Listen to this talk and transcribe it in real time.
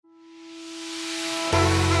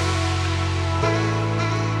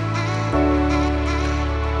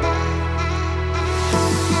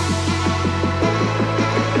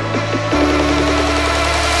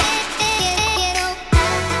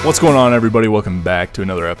What's going on, everybody? Welcome back to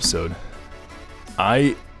another episode.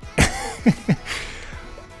 I'm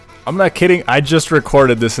not kidding. I just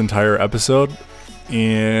recorded this entire episode,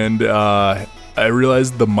 and I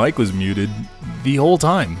realized the mic was muted the whole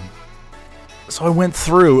time. So I went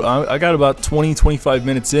through. I got about 25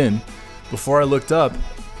 minutes in before I looked up,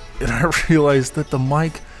 and I realized that the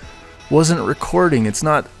mic wasn't recording. It's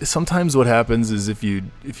not. Sometimes what happens is if you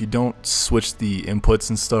don't switch the inputs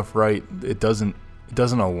and stuff right, it doesn't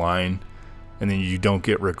align, and then you don't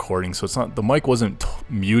get recording. So it's not, the mic wasn't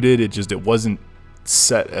muted, it wasn't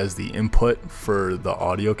set as the input for the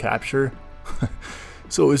audio capture.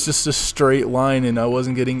 So it was just a straight line and I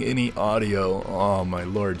wasn't getting any audio. Oh my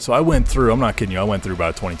lord. So I went through, I'm not kidding you, I went through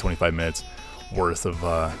about 25 minutes worth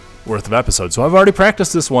of episodes. So I've already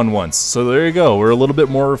practiced this one once. So there you go. We're a little bit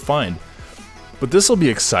more refined. But this will be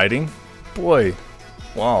exciting. Boy,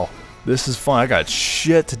 wow. This is fun. I got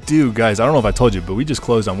shit to do, guys. I don't know if I told you, but we just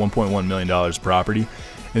closed on $1.1 million property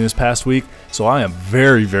in this past week. So I am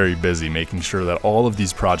very, very busy making sure that all of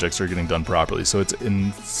these projects are getting done properly. So it's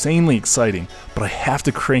insanely exciting, but I have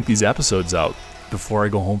to crank these episodes out before I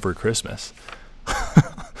go home for Christmas.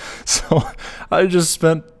 So I just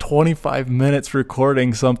spent 25 minutes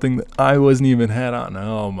recording something that I wasn't even had on.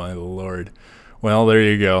 Oh my lord. Well, there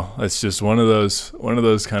you go. It's just one of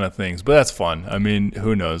those kind of things. But that's fun. I mean,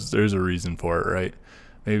 who knows? There's a reason for it, right?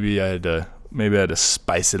 Maybe I had to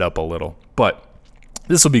spice it up a little. But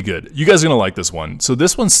this will be good. You guys are going to like this one. So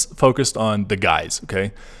this one's focused on the guys,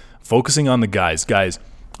 okay? Focusing on the guys. Guys,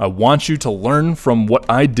 I want you to learn from what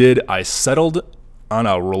I did. I settled on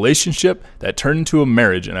a relationship that turned into a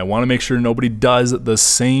marriage, and I want to make sure nobody does the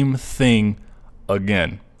same thing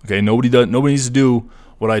again. Okay? Nobody needs to do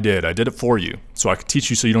what I did. I did it for you, so I can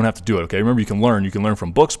teach you so you don't have to do it. Okay, remember, you can learn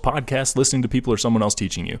from books, podcasts, listening to people, or someone else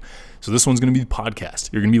teaching you. So this one's going to be the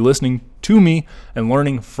podcast. You're going to be listening to me and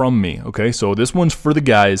learning from me. Okay, so this one's for the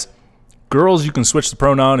guys. Girls, you can switch the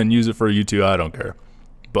pronoun and use it for you too. I don't care,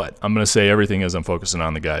 but I'm going to say everything as I'm focusing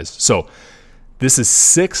on the guys. So this is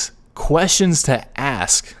 6 questions to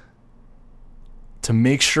ask to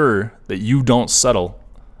make sure that you don't settle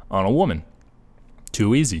on a woman.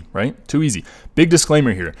 Too easy, right? Too easy. Big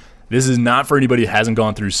disclaimer here. This is not for anybody who hasn't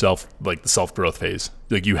gone through the self-growth phase.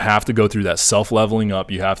 Like, you have to go through that self-leveling up.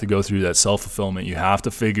 You have to go through that self-fulfillment. You have to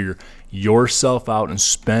figure yourself out and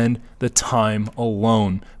spend the time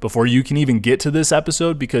alone before you can even get to this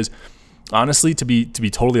episode, because honestly, to be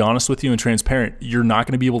totally honest with you and transparent, you're not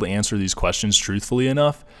going to be able to answer these questions truthfully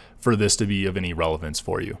enough for this to be of any relevance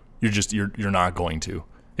for you. You're not going to.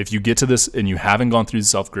 If you get to this and you haven't gone through the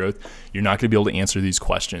self-growth, you're not going to be able to answer these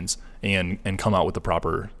questions and come out with the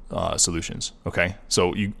proper solutions, okay?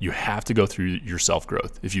 So you have to go through your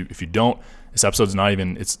self-growth. If you don't, this episode's not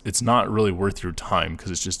even, it's not really worth your time,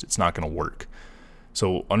 because it's not going to work.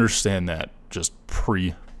 So understand that just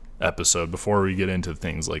pre-episode, before we get into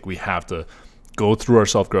things. Like, we have to go through our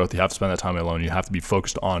self-growth. You have to spend that time alone. You have to be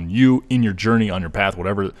focused on you in your journey, on your path,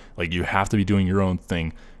 whatever. Like, you have to be doing your own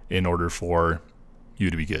thing in order for you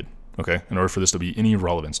to be good, okay? In order for this to be any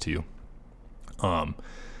relevance to you. And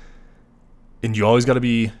you always got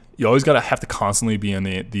to have to constantly be in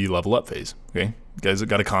the level up phase, okay? You guys have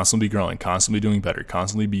got to constantly be growing, constantly doing better,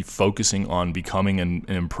 constantly be focusing on becoming and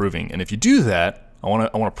improving. And if you do that, I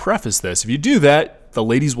want to preface this. If you do that, the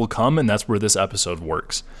ladies will come, and that's where this episode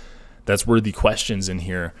works. That's where the questions in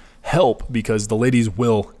here help, because the ladies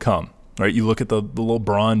will come, right? You look at the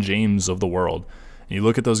LeBron James of the world. You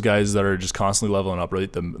look at those guys that are just constantly leveling up, right?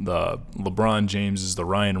 The LeBron Jameses, the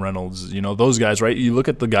Ryan Reynolds, those guys, right? You look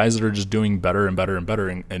at the guys that are just doing better and better and better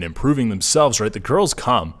and improving themselves, right? The girls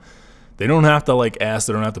come. They don't have to ask,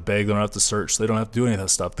 they don't have to beg, they don't have to search, they don't have to do any of that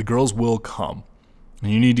stuff. The girls will come. And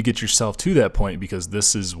you need to get yourself to that point, because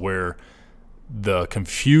this is where the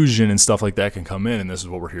confusion and stuff like that can come in, and this is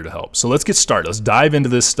what we're here to help. So let's get started. Let's dive into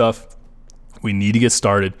this stuff. We need to get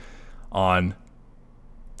started on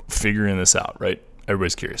figuring this out, right?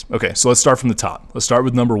 Everybody's curious. Okay, so let's start from the top. Let's start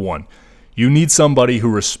with number 1. You need somebody who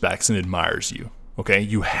respects and admires you, okay?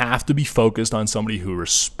 You have to be focused on somebody who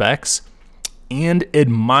respects and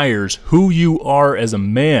admires who you are as a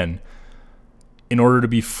man in order to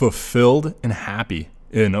be fulfilled and happy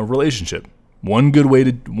in a relationship.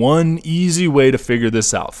 One easy way to figure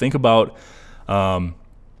this out. Think about you're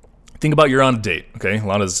on a date, okay? A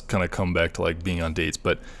lot of this kind of come back to being on dates,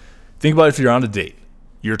 but think about if you're on a date,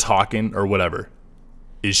 you're talking or whatever.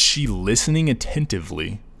 Is she listening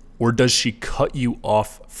attentively, or does she cut you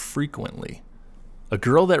off frequently? A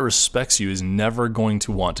girl that respects you is never going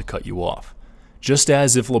to want to cut you off. Just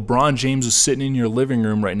as if LeBron James was sitting in your living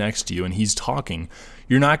room right next to you and he's talking,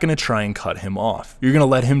 you're not going to try and cut him off. You're going to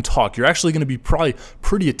let him talk. You're actually going to be probably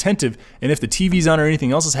pretty attentive. And if the TV's on or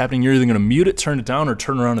anything else is happening, you're either going to mute it, turn it down, or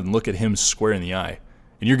turn around and look at him square in the eye.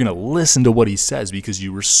 And you're going to listen to what he says because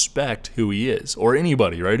you respect who he is. Or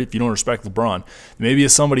anybody, right? If you don't respect LeBron, maybe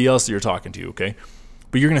it's somebody else that you're talking to, okay?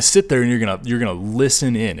 But you're going to sit there and you're going to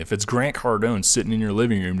listen in. If it's Grant Cardone sitting in your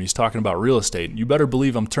living room and he's talking about real estate, you better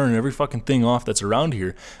believe I'm turning every fucking thing off that's around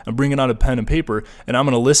here and bringing out a pen and paper, and I'm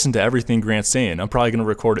going to listen to everything Grant's saying. I'm probably going to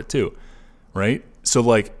record it too, right? So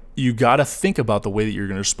like, you got to think about the way that you're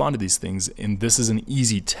going to respond to these things, and this is an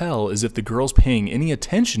easy tell, is if the girl's paying any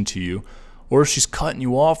attention to you or if she's cutting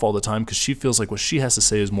you off all the time because she feels like what she has to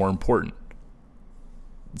say is more important.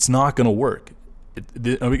 It's not going to work.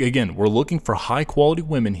 Again, we're looking for high-quality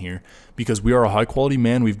women here because we are a high-quality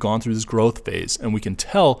man. We've gone through this growth phase, and we can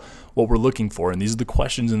tell what we're looking for, and these are the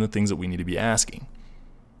questions and the things that we need to be asking.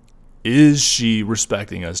 Is she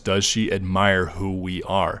respecting us? Does she admire who we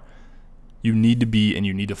are? You need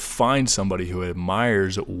to find somebody who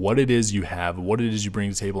admires what it is you have, what it is you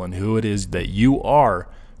bring to the table, and who it is that you are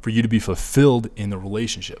for you to be fulfilled in the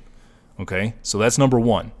relationship. Okay? So that's number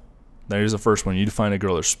one. There's the first one. You need to find a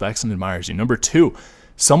girl that respects and admires you. Number two,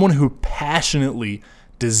 someone who passionately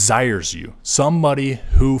desires you. Somebody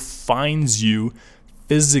who finds you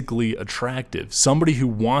physically attractive. Somebody who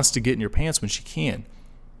wants to get in your pants when she can.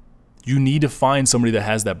 You need to find somebody that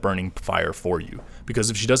has that burning fire for you. Because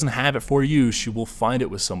if she doesn't have it for you, she will find it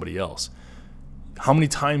with somebody else. How many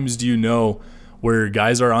times do you know where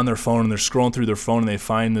guys are on their phone and they're scrolling through their phone and they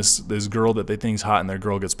find this girl that they think's hot and their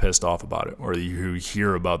girl gets pissed off about it, or you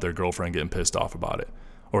hear about their girlfriend getting pissed off about it,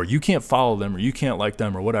 or you can't follow them or you can't like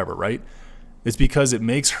them or whatever, right? It's because it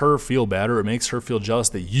makes her feel bad or it makes her feel jealous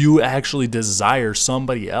that you actually desire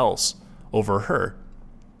somebody else over her.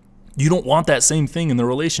 You don't want that same thing in the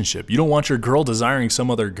relationship. You don't want your girl desiring some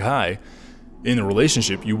other guy in the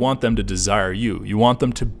relationship. You want them to desire you. You want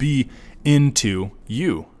them to be into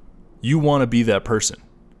you. You want to be that person.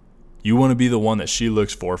 You want to be the one that she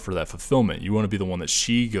looks for that fulfillment. You want to be the one that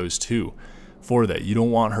she goes to for that. You don't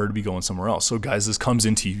want her to be going somewhere else. So guys, this comes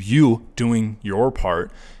into you doing your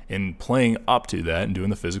part and playing up to that and doing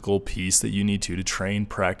the physical piece that you need to train,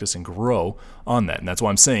 practice, and grow on that. And that's why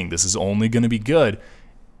I'm saying this is only going to be good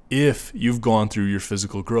if you've gone through your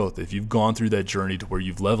physical growth, if you've gone through that journey to where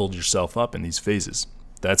you've leveled yourself up in these phases.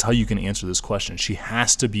 That's how you can answer this question. She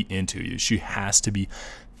has to be into you. She has to be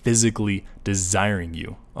physically desiring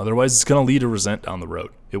you. Otherwise, it's going to lead to resent down the road.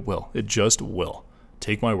 It will. It just will.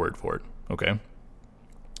 Take my word for it. Okay?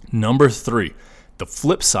 Number three, the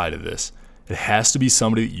flip side of this, it has to be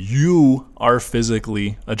somebody that you are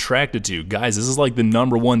physically attracted to. Guys, this is like the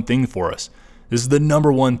number one thing for us. This is the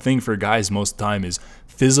number one thing for guys most of the time is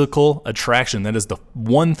physical attraction. That is the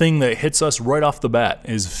one thing that hits us right off the bat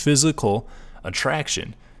is physical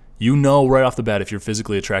attraction. You know right off the bat if you're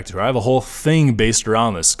physically attracted to her. I have a whole thing based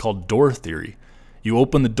around this called door theory. You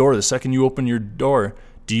open the door. The second you open your door,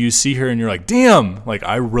 do you see her and you're like, damn, like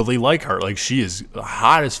I really like her. Like she is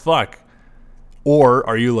hot as fuck. Or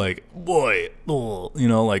are you like, boy,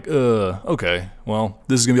 like, okay, well,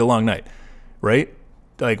 this is going to be a long night, right?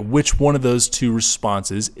 Like which one of those two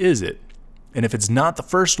responses is it? And if it's not the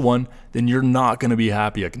first one, then you're not going to be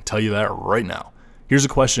happy. I can tell you that right now. Here's a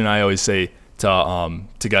question I always say to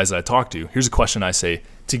guys that I talk to. Here's a question I say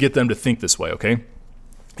to get them to think this way, okay?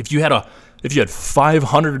 If you had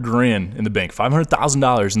 $500,000 in the bank,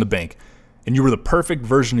 $500,000 in the bank, and you were the perfect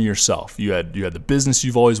version of yourself. You had the business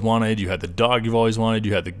you've always wanted, you had the dog you've always wanted,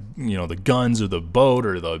 you had the guns or the boat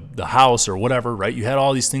or the house or whatever, right? You had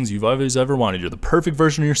all these things you've always ever wanted. You're the perfect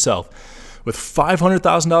version of yourself. With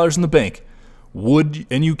 $500,000 in the bank,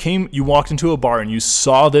 you walked into a bar and you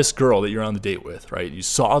saw this girl that you're on the date with, right? You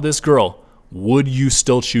saw this girl. Would you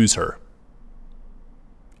still choose her?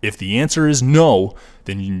 If the answer is no,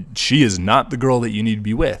 then she is not the girl that you need to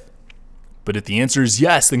be with. But if the answer is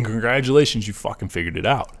yes, then congratulations, you fucking figured it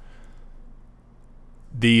out.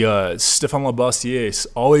 The Stéphane Labossiere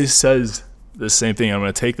always says the same thing. I'm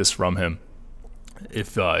going to take this from him.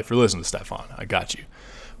 If you're listening to Stéphane, I got you.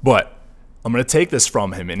 But I'm going to take this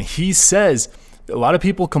from him. And he says, a lot of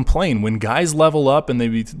people complain when guys level up and they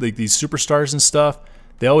be like these superstars and stuff.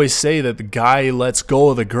 They always say that the guy lets go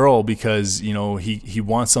of the girl because, he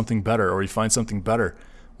wants something better or he finds something better.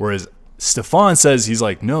 Whereas Stéphane says, he's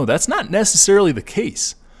like, no, that's not necessarily the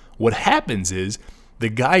case. What happens is the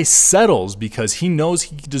guy settles because he knows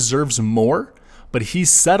he deserves more, but he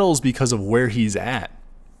settles because of where he's at.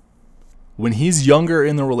 When he's younger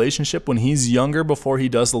in the relationship, when he's younger before he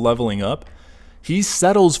does the leveling up, He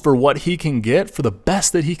settles for what he can get, for the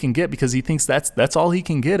best that he can get, because he thinks that's all he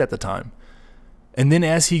can get at the time. And then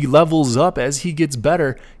as he levels up, as he gets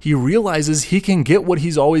better, he realizes he can get what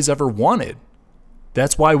he's always ever wanted.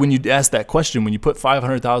 That's why when you ask that question, when you put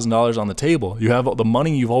 $500,000 on the table, you have the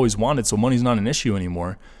money you've always wanted, so money's not an issue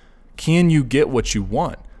anymore. Can you get what you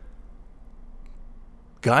want?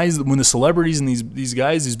 Guys, when the celebrities and these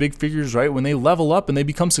guys, these big figures, right, when they level up and they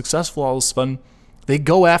become successful all of a sudden, they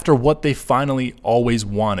go after what they finally always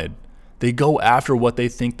wanted. They go after what they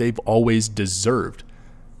think they've always deserved.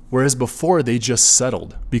 Whereas before, they just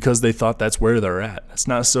settled because they thought that's where they're at. That's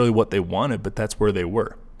not necessarily what they wanted, but that's where they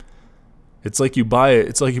were. It's like you buy a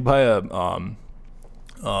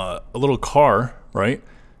little car, right?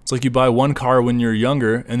 It's like you buy one car when you're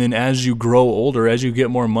younger, and then as you grow older, as you get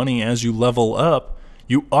more money, as you level up,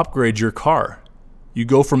 you upgrade your car. You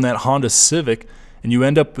go from that Honda Civic, and you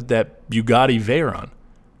end up with that Bugatti Veyron,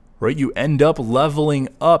 right? You end up leveling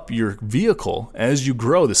up your vehicle as you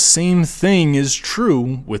grow. The same thing is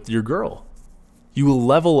true with your girl. You will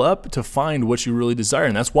level up to find what you really desire.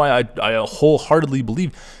 And that's why I wholeheartedly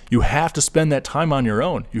believe you have to spend that time on your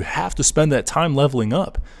own. You have to spend that time leveling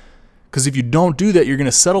up. Because if you don't do that, you're going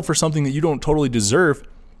to settle for something that you don't totally deserve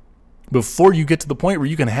before you get to the point where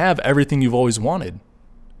you can have everything you've always wanted.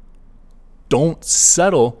 Don't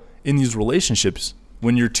settle in these relationships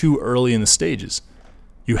when you're too early in the stages.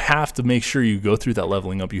 You have to make sure you go through that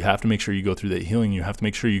leveling up. You have to make sure you go through that healing. You have to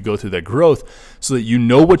make sure you go through that growth so that you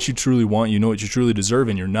know what you truly want, you know what you truly deserve,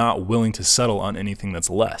 and you're not willing to settle on anything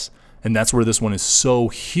that's less. And that's where this one is so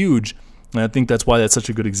huge. And I think that's why that's such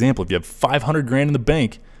a good example. If you have $500,000 in the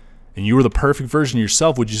bank and you were the perfect version of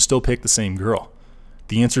yourself, would you still pick the same girl?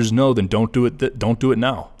 The answer is no, then don't do it. Don't do it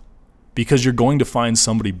now. Because you're going to find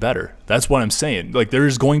somebody better. That's what I'm saying. Like, there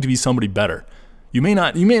is going to be somebody better. You may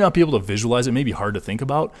not be able to visualize it. It may be hard to think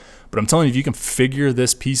about, but I'm telling you, if you can figure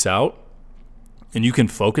this piece out and you can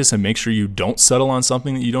focus and make sure you don't settle on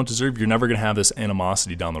something that you don't deserve, you're never going to have this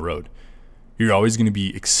animosity down the road. You're always going to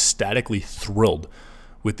be ecstatically thrilled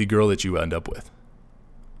with the girl that you end up with.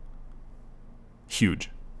 Huge.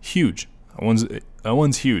 That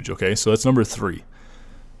one's huge, okay? So that's number 3.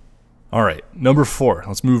 All right, number 4.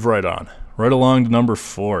 Let's move right on. Right along to number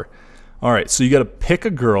 4. All right, so you got to pick a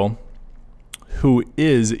girl who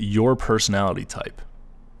is your personality type.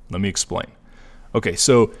 Let me explain. Okay,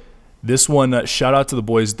 so this one, shout out to the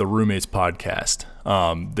boys at the Roommates podcast.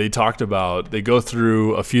 They go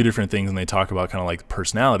through a few different things and they talk about kind of like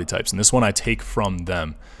personality types. And this one I take from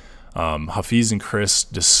them. Hafiz and Chris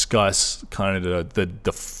discuss kind of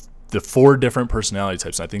the 4 different personality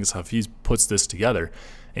types. And I think Hafiz puts this together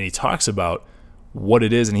and he talks about what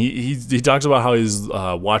it is, and he talks about how he's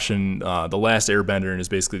watching The Last Airbender, and is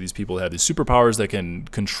basically these people that have these superpowers that can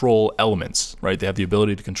control elements, right? They have the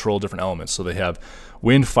ability to control different elements. So they have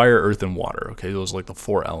wind, fire, earth, and water, okay? Those are like the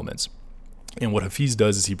 4 elements. And what Hafiz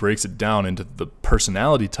does is he breaks it down into the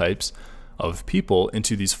personality types of people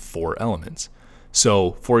into these 4 elements.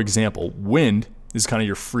 So, for example, wind is kind of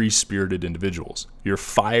your free-spirited individuals. Your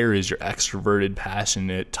fire is your extroverted,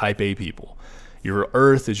 passionate, type A people. Your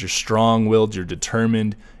earth is your strong-willed, you're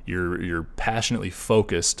determined, you're passionately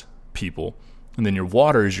focused people. And then your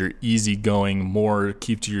water is your easygoing, more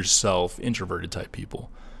keep to yourself, introverted type people.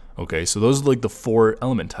 Okay, so those are like the 4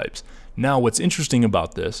 element types. Now, what's interesting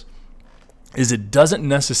about this is it doesn't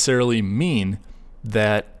necessarily mean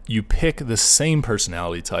that you pick the same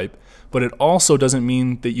personality type, but it also doesn't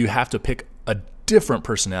mean that you have to pick a different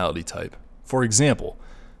personality type. For example,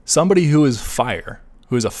 somebody who is fire,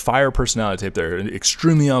 who is a fire personality type, they're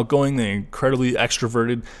extremely outgoing, they're incredibly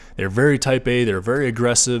extroverted, they're very type A, they're very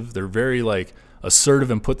aggressive, they're very like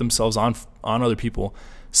assertive and put themselves on other people.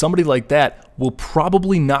 Somebody like that will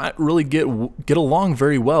probably not really get along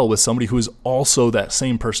very well with somebody who is also that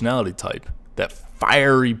same personality type, that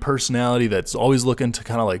fiery personality that's always looking to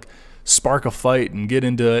kind of like spark a fight and get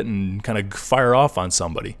into it and kind of fire off on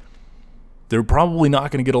somebody. They're probably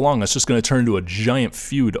not going to get along. That's just going to turn into a giant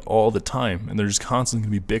feud all the time, and they're just constantly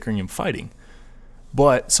going to be bickering and fighting.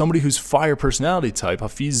 But somebody who's fire personality type,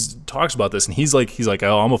 Hafiz talks about this, and he's like,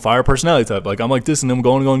 oh, I'm a fire personality type. Like, I'm like this, and then I'm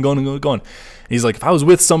going. And he's like, if I was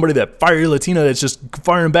with somebody that fiery Latina that's just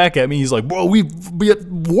firing back at me, he's like, bro, we at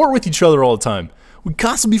war with each other all the time. We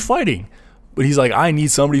constantly be fighting. But he's like, I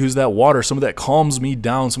need somebody who's that water, somebody that calms me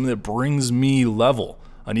down, somebody that brings me level.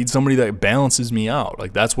 I need somebody that balances me out.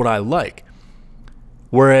 Like, that's what I like.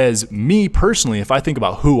 Whereas me personally, if I think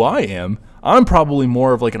about who I am, I'm probably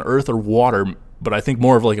more of like an earth or water, but I think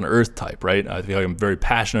more of like an earth type, right? I feel like I'm very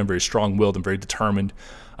passionate, I'm very strong-willed, I'm very determined.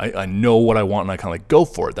 I know what I want and I kind of like go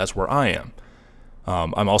for it. That's where I am.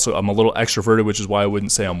 I'm a little extroverted, which is why I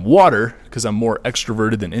wouldn't say I'm water, because I'm more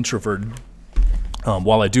extroverted than introverted.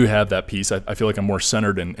 While I do have that piece, I feel like I'm more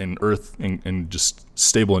centered in earth and just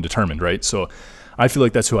stable and determined, right? So I feel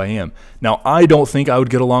like that's who I am. Now, I don't think I would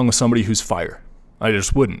get along with somebody who's fire. I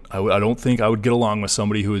just wouldn't. I don't think I would get along with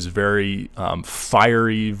somebody who is very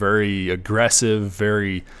fiery, very aggressive,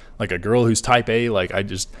 very like a girl who's type A. Like I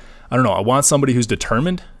don't know. I want somebody who's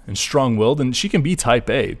determined and strong-willed, and she can be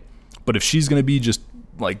type A. But if she's gonna be just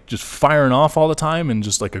firing off all the time and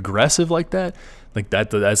just like aggressive like that,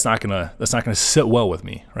 that's not gonna sit well with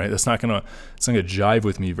me, right? It's not gonna jive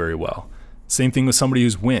with me very well. Same thing with somebody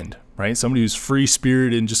who's wind, right? Somebody who's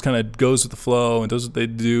free-spirited and just kind of goes with the flow and does what they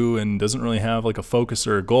do and doesn't really have like a focus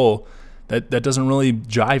or a goal. That doesn't really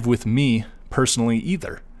jive with me personally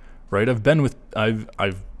either, right?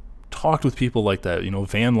 I've talked with people like that,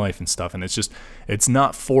 van life and stuff, and it's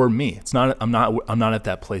not for me. I'm not at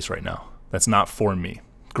that place right now. That's not for me.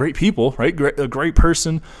 Great people, right? A great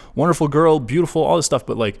person, wonderful girl, beautiful, all this stuff,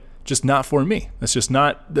 but like just not for me. That's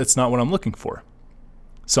not what I'm looking for.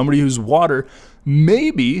 Somebody who's water,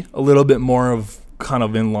 maybe a little bit more of kind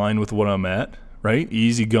of in line with what I'm at, right?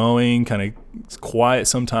 Easygoing, kind of quiet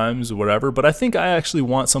sometimes, whatever. But I think I actually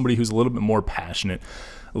want somebody who's a little bit more passionate,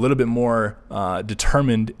 a little bit more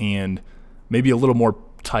determined, and maybe a little more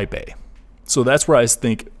type A. So that's where I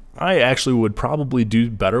think I actually would probably do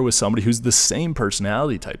better with somebody who's the same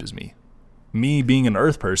personality type as me. Me being an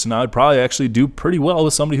earth person, I would probably actually do pretty well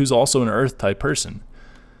with somebody who's also an earth type person.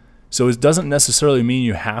 So it doesn't necessarily mean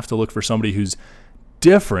you have to look for somebody who's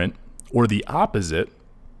different or the opposite,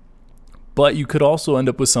 but you could also end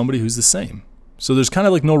up with somebody who's the same. So there's kind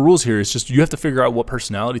of like no rules here. It's just you have to figure out what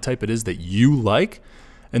personality type it is that you like,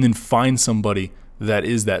 and then find somebody that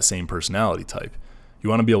is that same personality type. You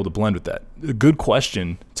want to be able to blend with that. A good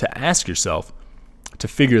question to ask yourself to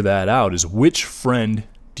figure that out is, which friend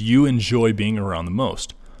do you enjoy being around the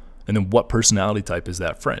most? And then what personality type is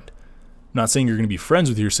that friend? I'm not saying you're going to be friends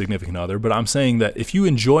with your significant other, but I'm saying that if you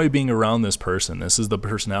enjoy being around this person, this is the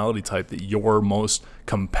personality type that you're most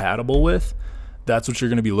compatible with, that's what you're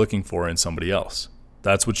going to be looking for in somebody else.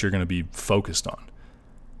 That's what you're going to be focused on.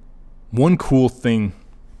 One cool thing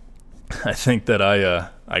I think that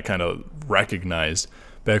I kind of recognized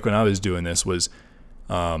back when I was doing this was,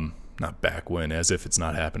 not back when, as if it's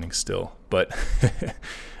not happening still, but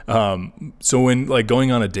so when like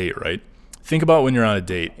going on a date, right? Think about when you're on a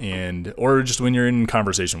date or just when you're in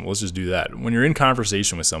conversation. Let's just do that. When you're in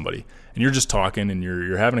conversation with somebody and you're just talking and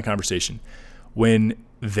you're having a conversation, when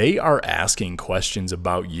they are asking questions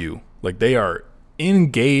about you, like they are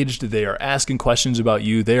engaged, they are asking questions about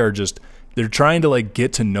you, they're trying to like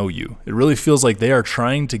get to know you. It really feels like they are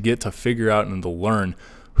trying to get to figure out and to learn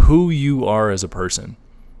who you are as a person.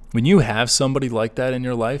 When you have somebody like that in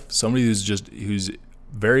your life, somebody who's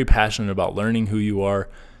very passionate about learning who you are,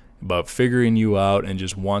 about figuring you out, and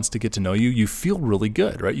just wants to get to know you, you feel really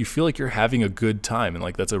good, right? You feel like you're having a good time, and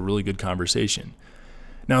like that's a really good conversation.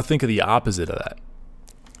 Now think of the opposite of that.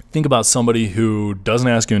 Think about somebody who doesn't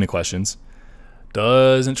ask you any questions,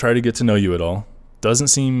 doesn't try to get to know you at all, doesn't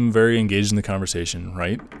seem very engaged in the conversation,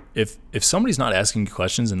 right? If somebody's not asking you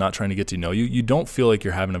questions and not trying to get to know you, you don't feel like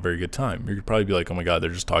you're having a very good time. You're probably be like, oh my God,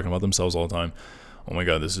 they're just talking about themselves all the time. Oh my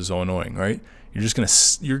God, this is so annoying, right?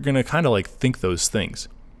 You're gonna kind of like think those things.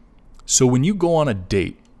 So when you go on a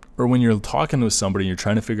date or when you're talking with somebody and you're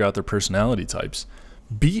trying to figure out their personality types,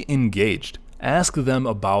 be engaged. Ask them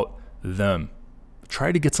about them.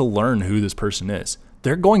 Try to get to learn who this person is.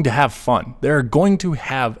 They're going to have fun. They're going to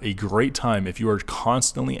have a great time if you are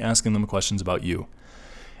constantly asking them questions about you.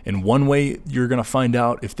 And one way you're going to find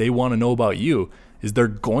out if they want to know about you is they're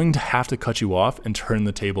going to have to cut you off and turn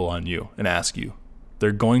the table on you and ask you.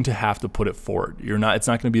 They're going to have to put it forward. It's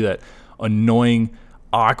not going to be that annoying,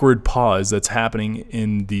 awkward pause that's happening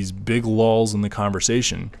in these big lulls in the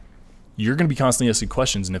conversation. You're going to be constantly asking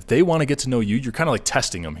questions. And if they want to get to know you, you're kind of like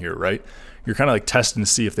testing them here, right? You're kind of like testing to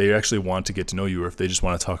see if they actually want to get to know you or if they just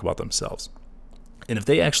want to talk about themselves. And if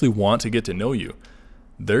they actually want to get to know you,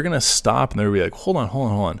 they're going to stop and they're going to be like, hold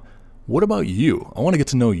on. What about you? I want to get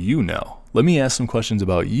to know you now. Let me ask some questions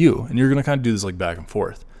about you. And you're going to kind of do this like back and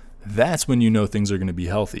forth. That's when you know things are going to be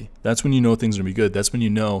healthy. That's when you know things are going to be good. That's when you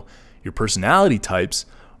know your personality types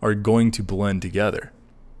are going to blend together.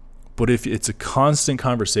 But if it's a constant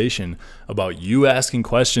conversation about you asking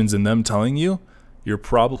questions and them telling you, you're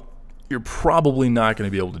probably not going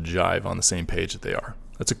to be able to jive on the same page that they are.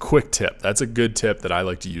 That's a quick tip. That's a good tip that I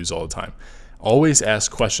like to use all the time. Always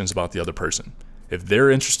ask questions about the other person. If they're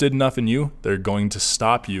interested enough in you, they're going to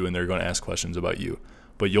stop you and they're going to ask questions about you.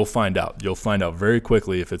 But you'll find out. You'll find out very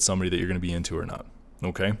quickly if it's somebody that you're going to be into or not.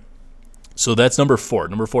 Okay? So that's number 4.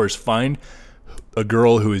 Number 4 is find a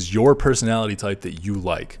girl who is your personality type that you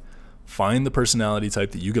like. Find the personality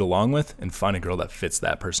type that you get along with and find a girl that fits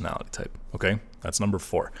that personality type. Okay? That's number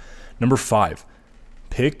 4. Number 5,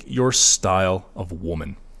 pick your style of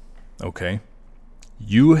woman. Okay?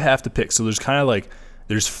 You have to pick. So there's kind of like,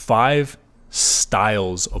 there's 5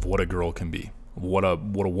 styles of what a girl can be, what a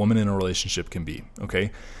woman in a relationship can be. Okay?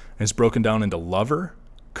 And it's broken down into lover,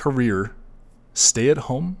 career, stay at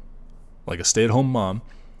home, like a stay-at-home mom,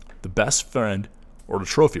 the best friend, or the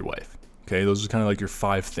trophy wife. Okay, those are kind of like your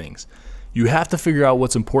 5 things. You have to figure out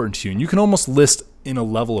what's important to you, and you can almost list in a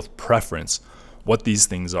level of preference what these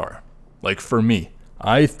things are. Like for me,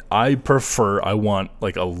 I want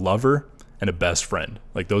like a lover and a best friend.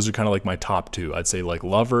 Like those are kind of like my top 2. I'd say like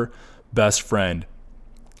lover, best friend,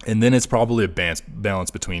 and then it's probably a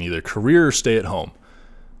balance between either career or stay-at-home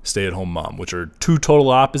mom, which are 2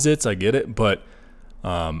 total opposites. I get it, but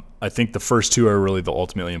I think the first 2 are really the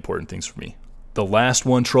ultimately important things for me. The last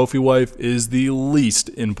one, trophy wife, is the least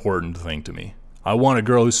important thing to me. I want a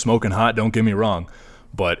girl who's smoking hot, don't get me wrong.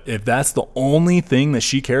 But if that's the only thing that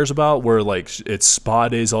she cares about, where like it's spa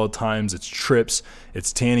days all the times, it's trips,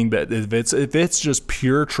 it's tanning bed, if it's just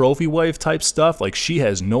pure trophy wife type stuff, like she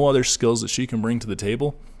has no other skills that she can bring to the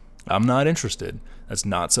table, I'm not interested. That's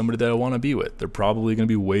not somebody that I want to be with. They're probably going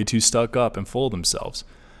to be way too stuck up and full of themselves.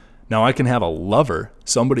 Now I can have a lover,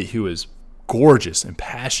 somebody who is gorgeous and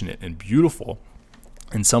passionate and beautiful,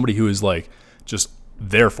 and somebody who is like just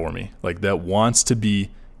there for me, like that wants to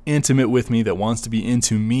be intimate with me, that wants to be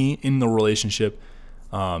into me in the relationship,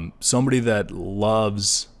 somebody that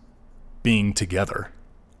loves being together.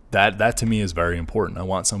 That to me is very important. I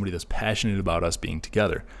want somebody that's passionate about us being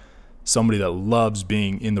together, somebody that loves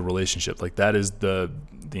being in the relationship. Like that is the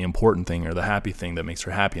important thing, or the happy thing that makes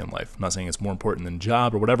her happy in life. I'm not saying it's more important than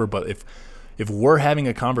job or whatever, but if we're having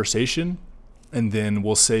a conversation and then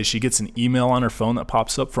we'll say she gets an email on her phone that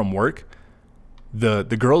pops up from work, the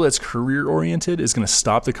girl that's career oriented is going to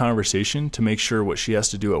stop the conversation to make sure what she has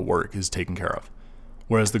to do at work is taken care of.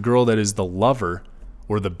 Whereas the girl that is the lover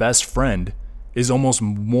or the best friend is almost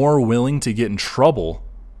more willing to get in trouble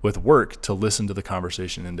with work to listen to the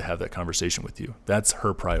conversation and to have that conversation with you. That's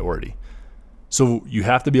her priority. So you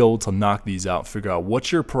have to be able to knock these out, figure out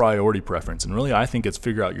what's your priority preference. And really, I think it's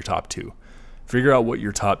figure out your top 2. Figure out what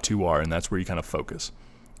your top 2 are, and that's where you kind of focus.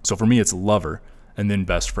 So for me, it's lover, and then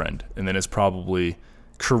best friend. And then it's probably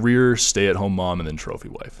career, stay-at-home mom, and then trophy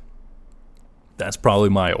wife. That's probably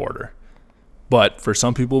my order. But for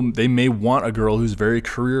some people, they may want a girl who's very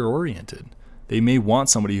career-oriented. They may want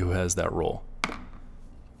somebody who has that role.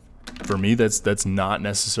 For me, that's not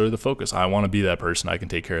necessarily the focus. I want to be that person. I can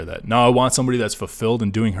take care of that. Now, I want somebody that's fulfilled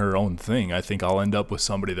and doing her own thing. I think I'll end up with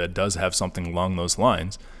somebody that does have something along those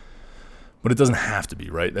lines. But it doesn't have to be,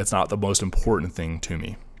 right? That's not the most important thing to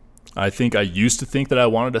me. I think I used to think that I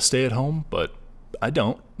wanted to stay at home, but I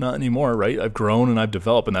don't. Not anymore, right? I've grown and I've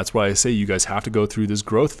developed, and that's why I say you guys have to go through this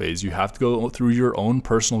growth phase. You have to go through your own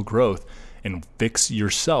personal growth and fix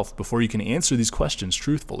yourself before you can answer these questions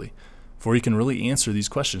truthfully. Before you can really answer these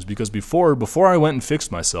questions. Because before I went and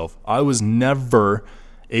fixed myself, I would never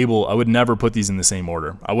put these in the same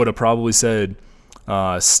order. I would have probably said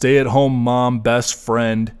stay-at-home mom, best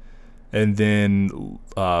friend, and then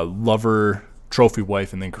lover, trophy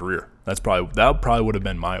wife, and then career. That probably would have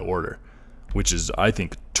been my order, which is, I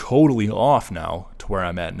think, totally off now to where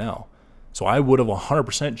I'm at now. So I would have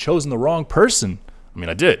 100% chosen the wrong person. I mean,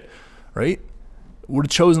 I did, right? Would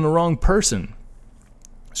have chosen the wrong person.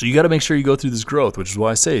 So you got to make sure you go through this growth, which is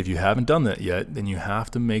why I say if you haven't done that yet, then you have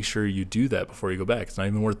to make sure you do that before you go back. It's not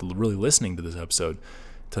even worth really listening to this episode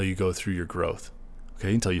until you go through your growth,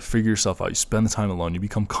 okay? Until you figure yourself out, you spend the time alone, you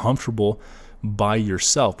become comfortable by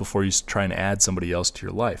yourself before you try and add somebody else to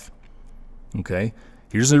your life, okay?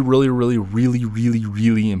 Here's a really, really, really, really,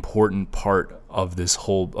 really important part of this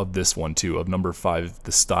one too, of number 5,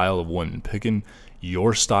 the style of woman. Picking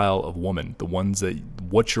your style of woman,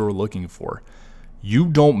 what you're looking for. You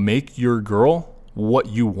don't make your girl what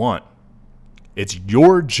you want. It's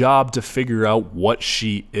your job to figure out what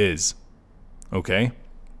she is. Okay?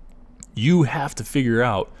 You have to figure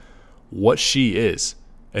out what she is,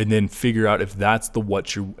 and then figure out if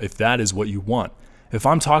that is what you want. If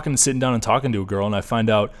I'm sitting down and talking to a girl, and I find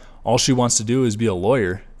out all she wants to do is be a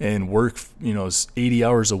lawyer and work, 80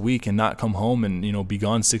 hours a week and not come home and, be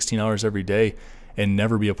gone 16 hours every day and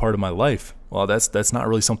never be a part of my life, well, that's not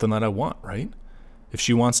really something that I want, right?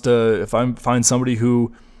 If I find somebody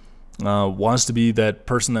who wants to be that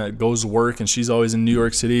person that goes to work and she's always in New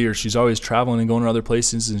York City, or she's always traveling and going to other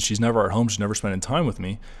places and she's never at home, she's never spending time with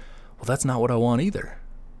me, well, that's not what I want either.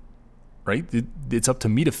 right? It's up to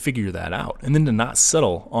me to figure that out and then to not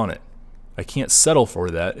settle on it. I can't settle for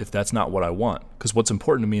that if that's not what I want, because what's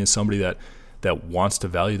important to me is somebody that wants to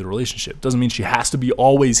value the relationship. Doesn't mean she has to be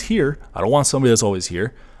always here. I don't want somebody that's always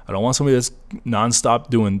here. I don't want somebody that's nonstop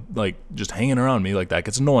doing, like, just hanging around me. Like, that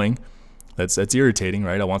gets annoying. That's irritating,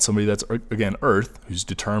 right? I want somebody that's, again, earth, who's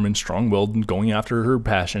determined, strong-willed, and going after her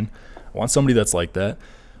passion. I want somebody that's like that.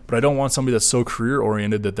 But I don't want somebody that's so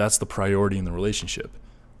career-oriented that that's the priority in the relationship.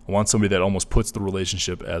 I want somebody that almost puts the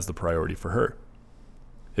relationship as the priority for her.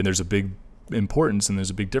 And there's a big importance and there's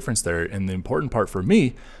a big difference there. And the important part for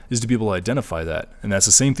me is to be able to identify that. And that's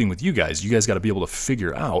the same thing with you guys. You guys got to be able to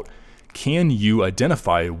figure out, can you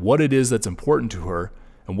identify what it is that's important to her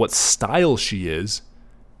and what style she is?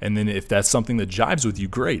 And then if that's something that jives with you,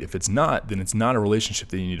 great. If it's not, then it's not a relationship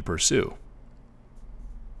that you need to pursue.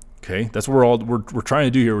 Okay, that's what we're trying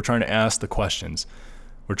to do here. We're trying to ask the questions.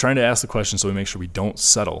 We're trying to ask the questions so we make sure we don't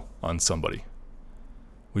settle on somebody.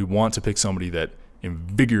 We want to pick somebody that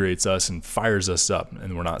invigorates us and fires us up,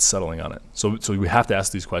 and we're not settling on it. So we have to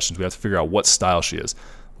ask these questions. We have to figure out what style she is.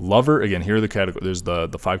 Lover, again, here are the categories. There's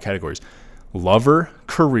the 5 categories. Lover,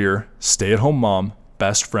 career, stay-at-home mom,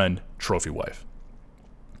 best friend, trophy wife.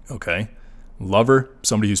 Okay? Lover,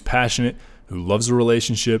 somebody who's passionate, who loves the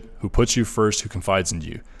relationship, who puts you first, who confides in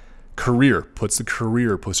you. Career, puts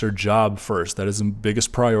her job first. That is the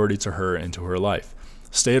biggest priority to her and to her life.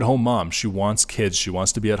 Stay-at-home mom, she wants kids. She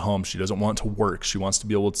wants to be at home. She doesn't want to work. She wants to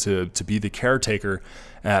be able to be the caretaker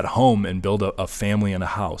at home and build a family and a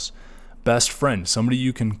house. Best friend, somebody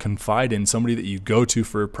you can confide in, somebody that you go to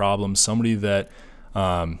for problems, somebody that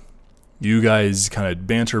you guys kind of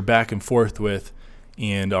banter back and forth with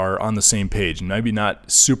and are on the same page. And maybe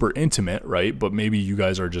not super intimate, right? But maybe you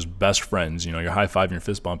guys are just best friends. You know, you're high-fiving, you're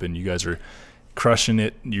fist-bumping. You guys are crushing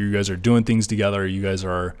it. You guys are doing things together. You guys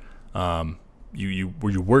are... You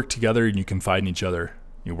work together and you confide in each other,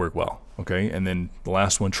 you work well, okay? And then the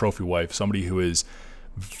last one, trophy wife, somebody who is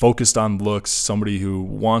focused on looks, somebody who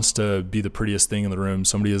wants to be the prettiest thing in the room,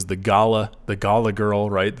 somebody is the gala girl,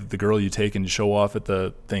 right? The girl you take and show off at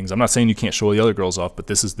the things. I'm not saying you can't show the other girls off, but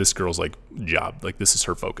this is this girl's like job. Like, this is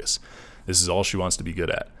her focus. This is all she wants to be good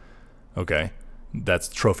at, okay? That's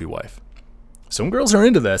trophy wife. Some girls are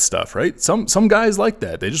into that stuff, right? Some guys like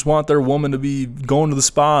that. They just want their woman to be going to the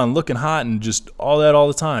spa and looking hot and just all that all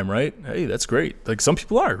the time, right? Hey, that's great. Like, some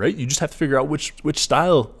people are, right? You just have to figure out which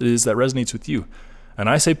style it is that resonates with you. And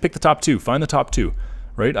I say pick the top 2. Find the top 2,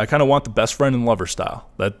 right? I kind of want the best friend and lover style.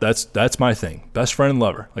 That's my thing. Best friend and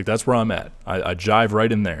lover. Like, that's where I'm at. I jive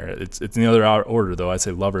right in there. It's in the other order, though. I'd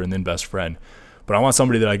say lover and then best friend. But I want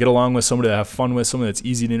somebody that I get along with, somebody that I have fun with, somebody that's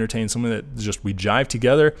easy to entertain, somebody that just we jive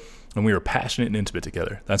together and we are passionate and intimate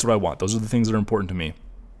together. That's what I want. Those are the things that are important to me.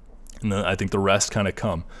 And then I think the rest kind of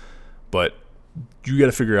come. But you got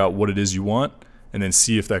to figure out what it is you want and then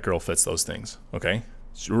see if that girl fits those things, okay?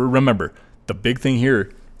 So remember, the big thing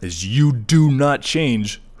here is you do not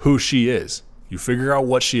change who she is. You figure out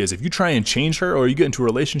what she is. If you try and change her, or you get into a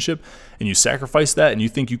relationship and you sacrifice that and you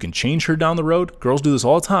think you can change her down the road, girls do this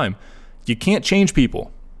all the time. You can't change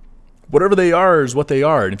people. Whatever they are is what they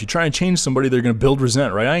are. And if you try and change somebody, they're going to build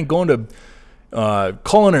resentment, right? I ain't going to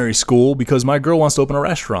culinary school because my girl wants to open a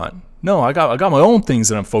restaurant. No, I got my own things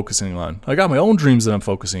that I'm focusing on. I got my own dreams that I'm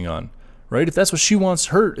focusing on, right? If that's what she wants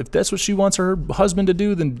her husband to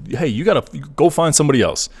do, then hey, you got to go find somebody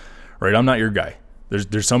else, right? I'm not your guy.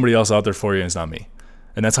 There's somebody else out there for you, and it's not me.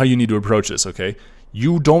 And that's how you need to approach this, okay?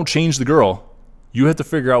 You don't change the girl. You have to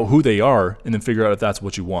figure out who they are and then figure out if that's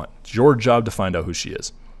what you want. It's your job to find out who she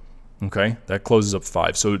is. Okay, that closes up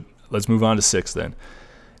 5. So let's move on to 6 then.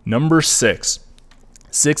 Number 6.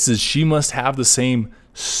 6 is she must have the same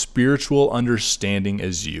spiritual understanding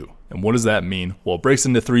as you. And what does that mean? Well, it breaks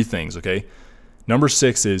into 3 things, okay? Number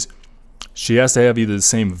 6 is she has to have either the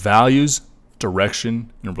same values,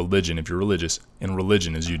 direction, and religion, if you're religious, and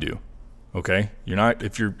religion as you do. Okay? You're not,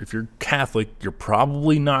 if you're Catholic, you're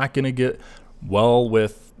probably not going to get well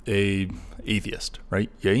with a atheist, right?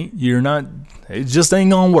 You're not, it just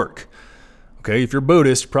ain't gonna work. Okay, if you're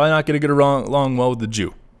Buddhist, you're probably not gonna get along well with the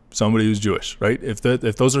Jew, somebody who's Jewish, right? If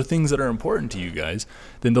those are things that are important to you guys,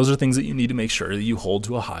 then those are things that you need to make sure that you hold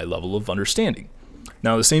to a high level of understanding.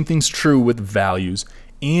 Now, the same thing's true with values,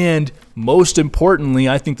 and most importantly,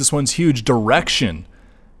 I think this one's huge, direction.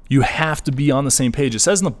 You have to be on the same page. It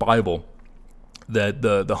says in the Bible that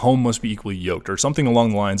the home must be equally yoked, or something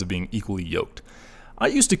along the lines of being equally yoked. I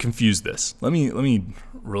used to confuse this. Let me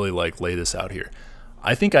really lay this out here.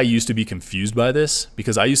 I think I used to be confused by this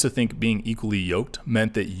because I used to think being equally yoked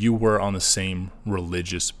meant that you were on the same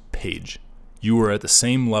religious page. You were at the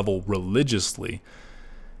same level religiously,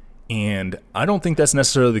 And I don't think that's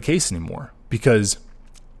necessarily the case anymore, because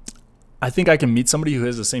I think I can meet somebody who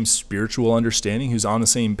has the same spiritual understanding, who's on the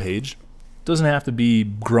same page. Doesn't have to be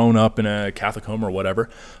grown up in a Catholic home or whatever,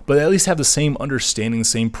 but at least have the same understanding, the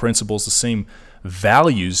same principles, the same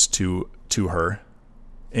values to her.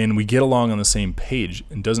 And we get along on the same page,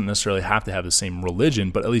 and doesn't necessarily have to have the same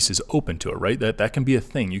religion, but at least is open to it, right? That can be a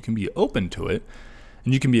thing. You can be open to it,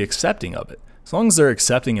 and you can be accepting of it. As long as they're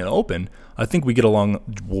accepting and open, I think we get along,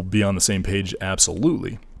 we'll be on the same page,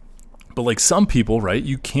 absolutely. But like some people, right,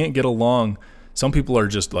 you can't get along. Some people are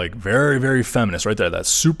just like very, very feminist right there. That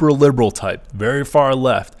super liberal type, very far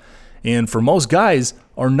left. And for most guys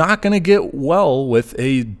are not going to get well with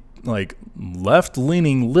a like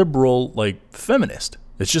left-leaning liberal like feminist.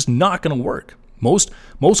 It's just not going to work. Most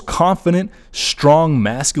confident, strong,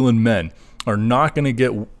 masculine men are not going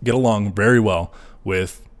to get along very well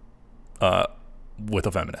with a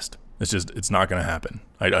feminist. It's not going to happen.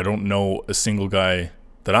 I don't know a single guy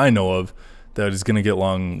that I know of that is going to get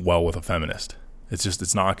along well with a feminist.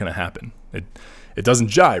 It's not going to happen. It doesn't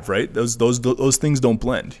jive, right? Those things don't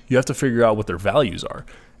blend. You have to figure out what their values are.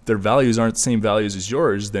 If their values aren't the same values as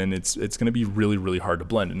yours, then it's going to be really, really hard to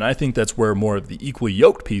blend. And I think that's where more of the equally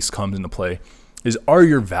yoked piece comes into play, is are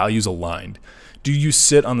your values aligned? Do you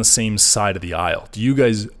sit on the same side of the aisle?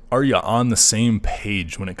 Are you on the same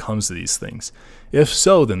page when it comes to these things? If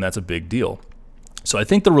so, then that's a big deal. So I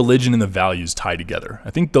think the religion and the values tie together.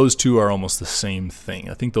 I think those two are almost the same thing.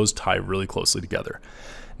 I think those tie really closely together.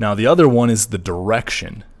 Now, the other one is the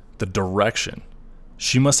direction. The direction.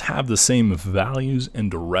 She must have the same values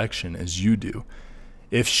and direction as you do.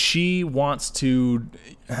 If she wants to,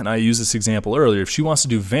 and I used this example earlier, if she wants to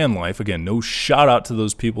do van life, again, no shout out to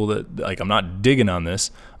those people that, like, I'm not digging on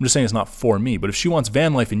this. I'm just saying it's not for me. But if she wants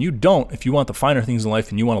van life and you don't, if you want the finer things in life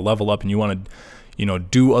and you want to level up and you want to,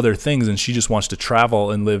 do other things, and she just wants to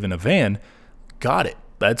travel and live in a van, got it.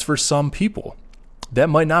 That's for some people. That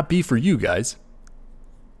might not be for you guys.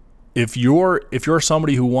 If you're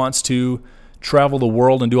somebody who wants to travel the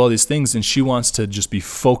world and do all these things, and she wants to just be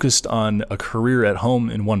focused on a career at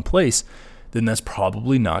home in one place, then that's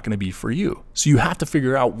probably not going to be for you. So you have to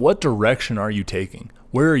figure out, what direction are you taking?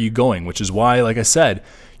 Where are you going? Which is why, like I said,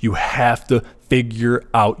 you have to figure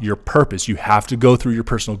out your purpose. You have to go through your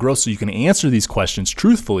personal growth so you can answer these questions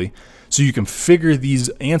truthfully, so you can figure these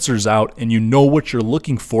answers out and you know what you're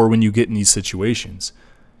looking for when you get in these situations.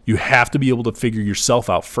 You have to be able to figure yourself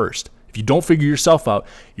out first. If you don't figure yourself out,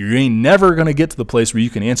 you ain't never going to get to the place where you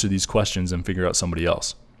can answer these questions and figure out somebody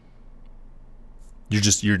else.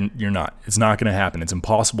 You're not. It's not going to happen. It's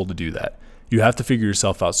impossible to do that. You have to figure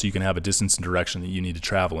yourself out so you can have a distance and direction that you need to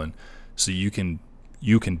travel in, so you can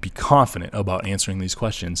be confident about answering these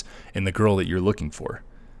questions in the girl that you're looking for.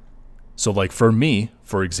 So like for me,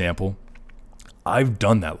 for example, I've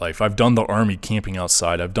done that life. I've done the army camping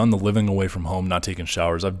outside. I've done the living away from home, not taking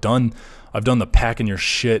showers. I've done the packing your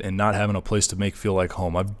shit and not having a place to make feel like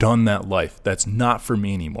home. I've done that life. That's not for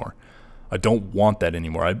me anymore. I don't want that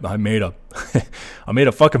anymore. I made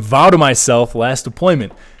a fucking vow to myself last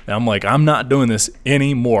deployment, and I'm like, I'm not doing this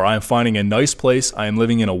anymore. I am finding a nice place. I am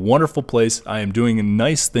living in a wonderful place. I am doing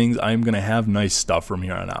nice things. I am going to have nice stuff from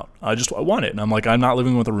here on out. I want it. And I'm like, I'm not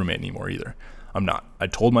living with a roommate anymore either. I'm not. I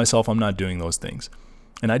told myself I'm not doing those things,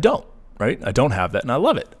 and I don't, right? I don't have that, and I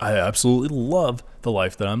love it. I absolutely love the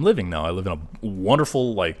life that I'm living now. I live in a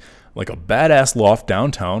wonderful, like a badass loft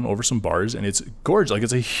downtown over some bars, and it's gorgeous. Like,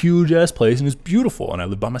 it's a huge ass place, and it's beautiful, and I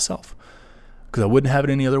live by myself because I wouldn't have it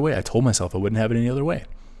any other way. I told myself I wouldn't have it any other way.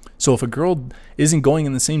 So if a girl isn't going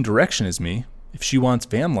in the same direction as me, if she wants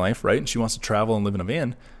van life, right, and she wants to travel and live in a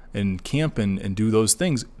van and camp and do those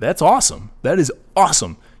things, that's awesome. That is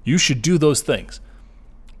awesome. You should do those things.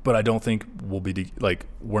 But I don't think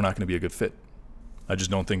we're not going to be a good fit. I just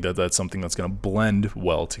don't think that that's something that's going to blend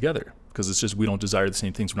well together, because it's just, we don't desire the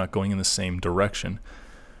same things. We're not going in the same direction,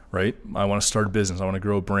 right? I want to start a business. I want to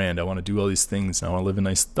grow a brand. I want to do all these things. And I want to live in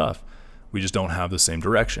nice stuff. We just don't have the same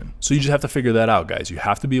direction. So you just have to figure that out, guys. You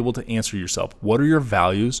have to be able to answer yourself. What are your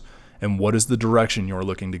values and what is the direction you're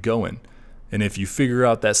looking to go in? And if you figure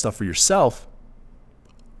out that stuff for yourself,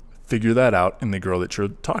 figure that out in the girl that you're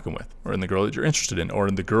talking with, or in the girl that you're interested in, or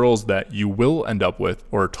in the girls that you will end up with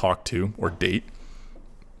or talk to or date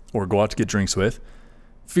or go out to get drinks with.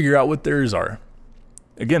 Figure out what theirs are.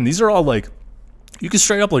 Again, these are all like, you can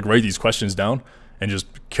straight up like write these questions down and just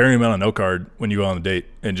carry them out on a note card when you go on a date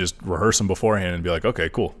and just rehearse them beforehand and be like, okay,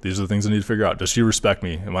 cool. These are the things I need to figure out. Does she respect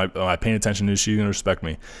me? Am I paying attention? Is she going to respect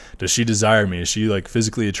me? Does she desire me? Is she like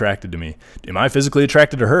physically attracted to me? Am I physically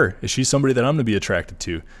attracted to her? Is she somebody that I'm going to be attracted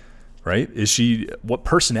to? right? What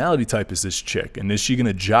personality type is this chick? And is she going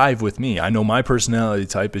to jive with me? I know my personality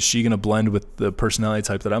type. Is she going to blend with the personality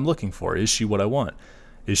type that I'm looking for? Is she what I want?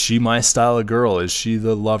 Is she my style of girl? Is she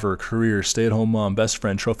the lover, career, stay-at-home mom, best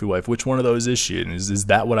friend, trophy wife? Which one of those is she? And is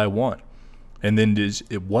that what I want? And then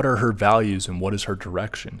what are her values and what is her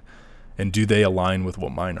direction? And do they align with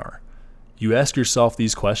what mine are? You ask yourself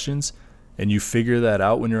these questions and you figure that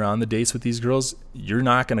out when you're on the dates with these girls, you're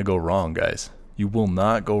not going to go wrong, guys. You will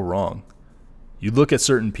not go wrong. You look at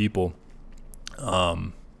certain people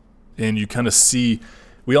and you kind of see,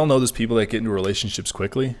 we all know there's people that get into relationships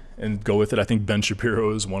quickly and go with it. I think Ben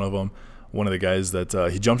Shapiro is one of them. One of the guys that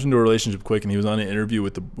he jumped into a relationship quick, and he was on an interview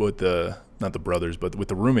with the not the brothers, but with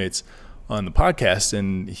the roommates on the podcast,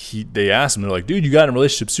 and they asked him, they're like, dude, you got in a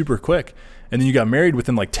relationship super quick, and then you got married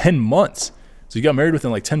within like 10 months. So you got married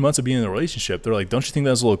within like 10 months of being in a relationship. They're like, don't you think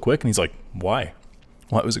that was a little quick? And he's like, why?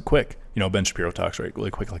 Why was it quick? Ben Shapiro talks right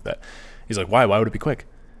really quick like that. He's like, why? Why would it be quick?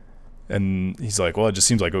 And he's like, well, it just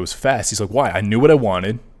seems like it was fast. He's like, why? I knew what I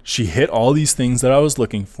wanted. She hit all these things that I was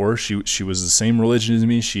looking for. She was the same religion as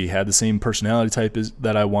me. She had the same personality type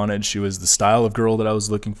that I wanted. She was the style of girl that I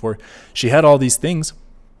was looking for. She had all these things.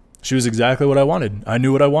 She was exactly what I wanted. I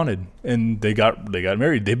knew what I wanted. And they got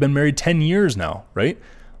married. They've been married 10 years now, right?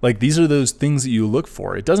 Like, these are those things that you look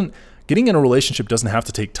for. Getting in a relationship doesn't have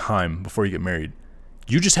to take time before you get married.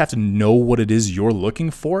 You just have to know what it is you're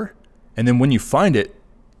looking for. And then when you find it,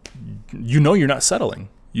 you're not settling.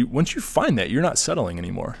 Once you find that, you're not settling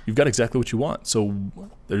anymore. You've got exactly what you want. So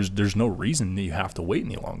there's no reason that you have to wait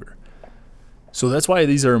any longer. So that's why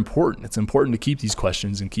these are important. It's important to keep these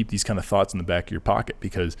questions and keep these kind of thoughts in the back of your pocket,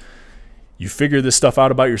 because you figure this stuff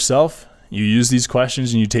out about yourself. You use these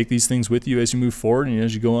questions and you take these things with you as you move forward and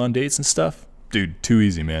as you go on dates and stuff. Dude, too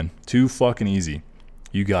easy, man. Too fucking easy.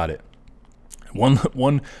 You got it.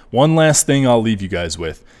 One last thing I'll leave you guys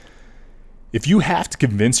with. If you have to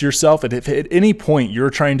convince yourself, and if at any point you're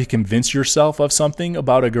trying to convince yourself of something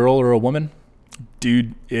about a girl or a woman,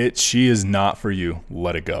 dude, she is not for you.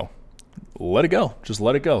 Let it go. Let it go. Just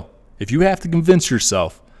let it go. If you have to convince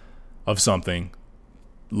yourself of something,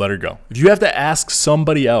 let her go. If you have to ask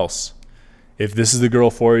somebody else if this is the girl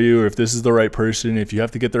for you, or if this is the right person, if you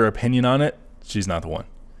have to get their opinion on it, she's not the one.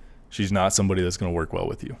 She's not somebody that's going to work well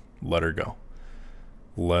with you. Let her go.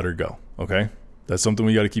 Let her go. Okay? That's something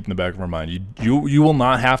we got to keep in the back of our mind. You will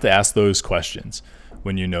not have to ask those questions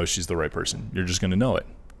when you know she's the right person. You're just going to know it.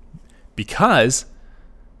 Because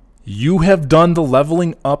you have done the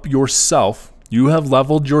leveling up yourself. You have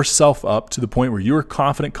leveled yourself up to the point where you're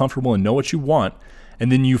confident, comfortable, and know what you want.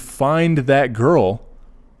 And then you find that girl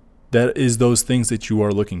that is those things that you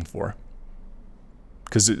are looking for.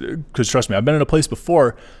 Because trust me, I've been in a place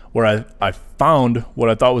before where I found what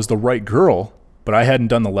I thought was the right girl, but I hadn't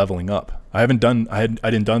done the leveling up. I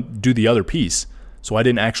didn't do the other piece, so I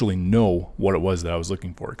didn't actually know what it was that I was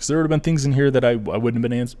looking for. Because there would have been things in here that I wouldn't have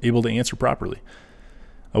been able to answer properly.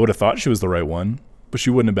 I would have thought she was the right one, but she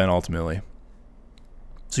wouldn't have been ultimately.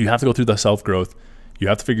 So you have to go through the self-growth. You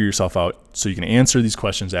have to figure yourself out so you can answer these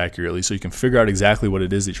questions accurately, so you can figure out exactly what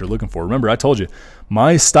it is that you're looking for. Remember, I told you,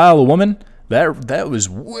 my style of woman, that was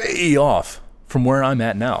way off from where I'm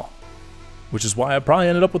at now, which is why I probably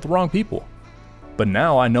ended up with the wrong people. But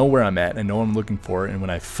now I know where I'm at, and I know what I'm looking for, and when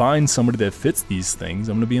I find somebody that fits these things,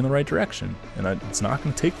 I'm going to be in the right direction, and it's not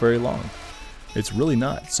going to take very long. It's really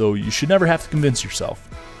not. So you should never have to convince yourself.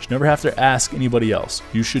 You should never have to ask anybody else.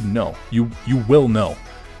 You should know. You will know.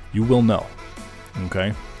 You will know.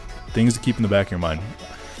 Okay? Things to keep in the back of your mind.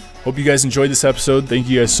 Hope you guys enjoyed this episode. Thank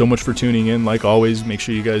you guys so much for tuning in. Like always, make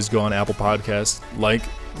sure you guys go on Apple Podcasts, like,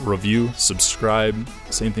 review, subscribe.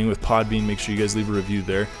 Same thing with Podbean. Make sure you guys leave a review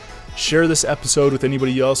there. Share this episode with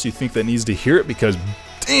anybody else you think that needs to hear it, because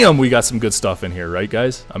damn, we got some good stuff in here, right,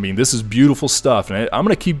 guys? I mean, this is beautiful stuff, and I'm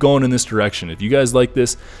going to keep going in this direction. If you guys like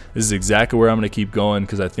this is exactly where I'm going to keep going,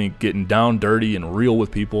 because I think getting down, dirty, and real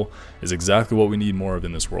with people is exactly what we need more of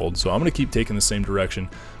in this world. So I'm going to keep taking the same direction.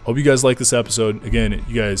 Hope you guys like this episode. Again,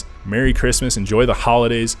 you guys, Merry Christmas. Enjoy the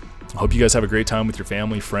holidays. Hope you guys have a great time with your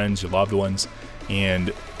family, friends, your loved ones.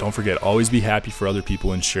 And don't forget, always be happy for other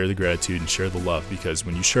people and share the gratitude and share the love, because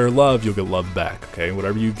when you share love, you'll get love back, okay?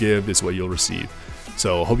 Whatever you give is what you'll receive.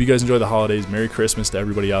 So hope you guys enjoy the holidays. Merry Christmas to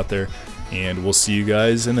everybody out there, and we'll see you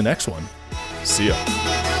guys in the next one. See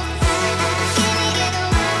ya.